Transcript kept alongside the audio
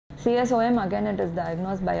CSOM, again, it is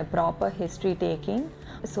diagnosed by a proper history taking.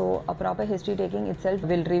 So a proper history taking itself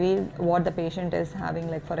will reveal what the patient is having.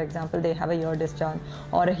 Like for example, they have a ear discharge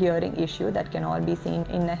or a hearing issue, that can all be seen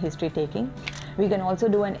in a history taking. We can also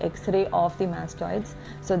do an X-ray of the mastoids,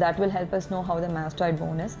 so that will help us know how the mastoid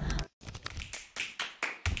bone is.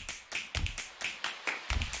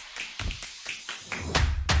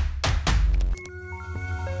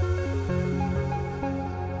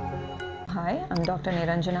 Hi, I'm Dr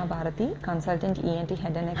Niranjana Bharathi, Consultant ENT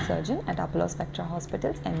Head and Neck Surgeon at Apollo Spectra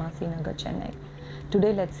Hospitals, MRC Nagar, Chennai.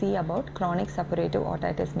 Today let's see about chronic suppurative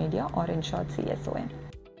otitis media, or in short CSOM.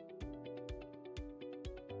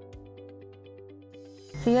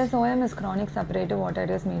 CSOM is chronic suppurative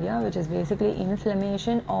otitis media, which is basically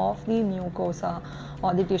inflammation of the mucosa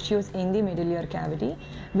or the tissues in the middle ear cavity,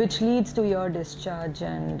 which leads to ear discharge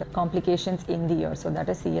and complications in the ear. So that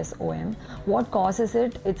is CSOM. What causes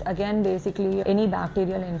it? It's again basically any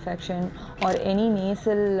bacterial infection or any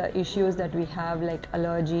nasal issues that we have, like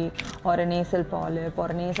allergy or a nasal polyp or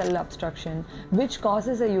a nasal obstruction, which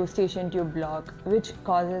causes a eustachian tube block, which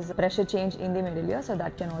causes pressure change in the middle ear. So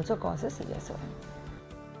that can also cause a CSOM.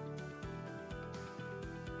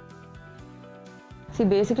 See,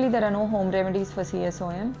 basically there are no home remedies for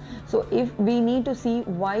CSOM. So if we need to see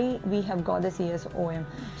why we have got the CSOM.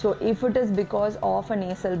 So if it is because of a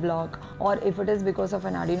nasal block, or if it is because of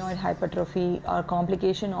an adenoid hypertrophy or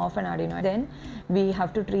complication of an adenoid, then we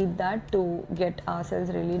have to treat that to get ourselves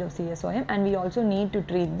relieved of CSOM, and we also need to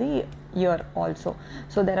treat the ear also.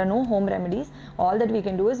 So there are no home remedies. All that we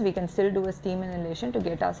can do is we can still do a steam inhalation to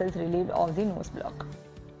get ourselves relieved of the nose block.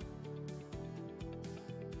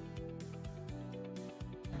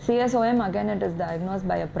 CSOM, again, it is diagnosed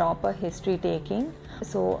by a proper history taking.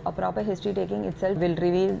 So a proper history taking itself will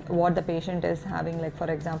reveal what the patient is having. Like for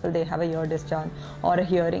example, they have a ear discharge or a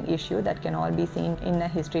hearing issue, that can all be seen in a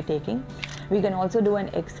history taking. We can also do an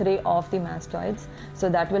X-ray of the mastoids, so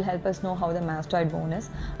that will help us know how the mastoid bone is.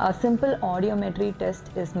 A simple audiometry test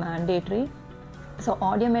is mandatory. So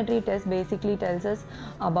audiometry test basically tells us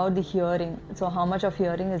about the hearing. So how much of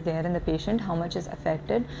hearing is there in the patient, how much is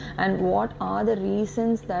affected, and what are the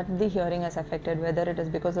reasons that the hearing is affected, whether it is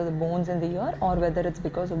because of the bones in the ear or whether it's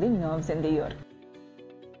because of the nerves in the ear.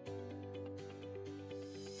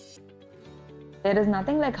 There is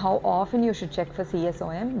nothing like how often you should check for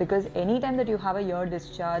CSOM, because anytime that you have a ear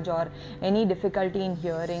discharge or any difficulty in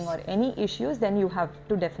hearing or any issues, then you have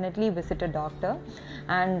to definitely visit a doctor,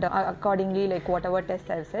 and accordingly, like whatever tests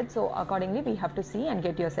I've said, so accordingly we have to see and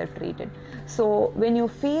get yourself treated. So when you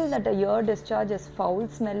feel that the ear discharge is foul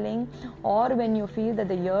smelling, or when you feel that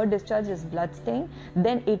the ear discharge is blood stained,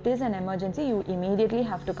 then it is an emergency. You immediately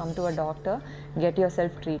have to come to a doctor, get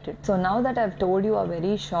yourself treated. So now that I've told you a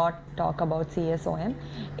very short talk about CSOM,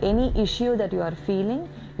 any issue that you are feeling,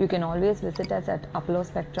 you can always visit us at Apollo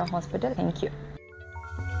Spectra Hospital. Thank you.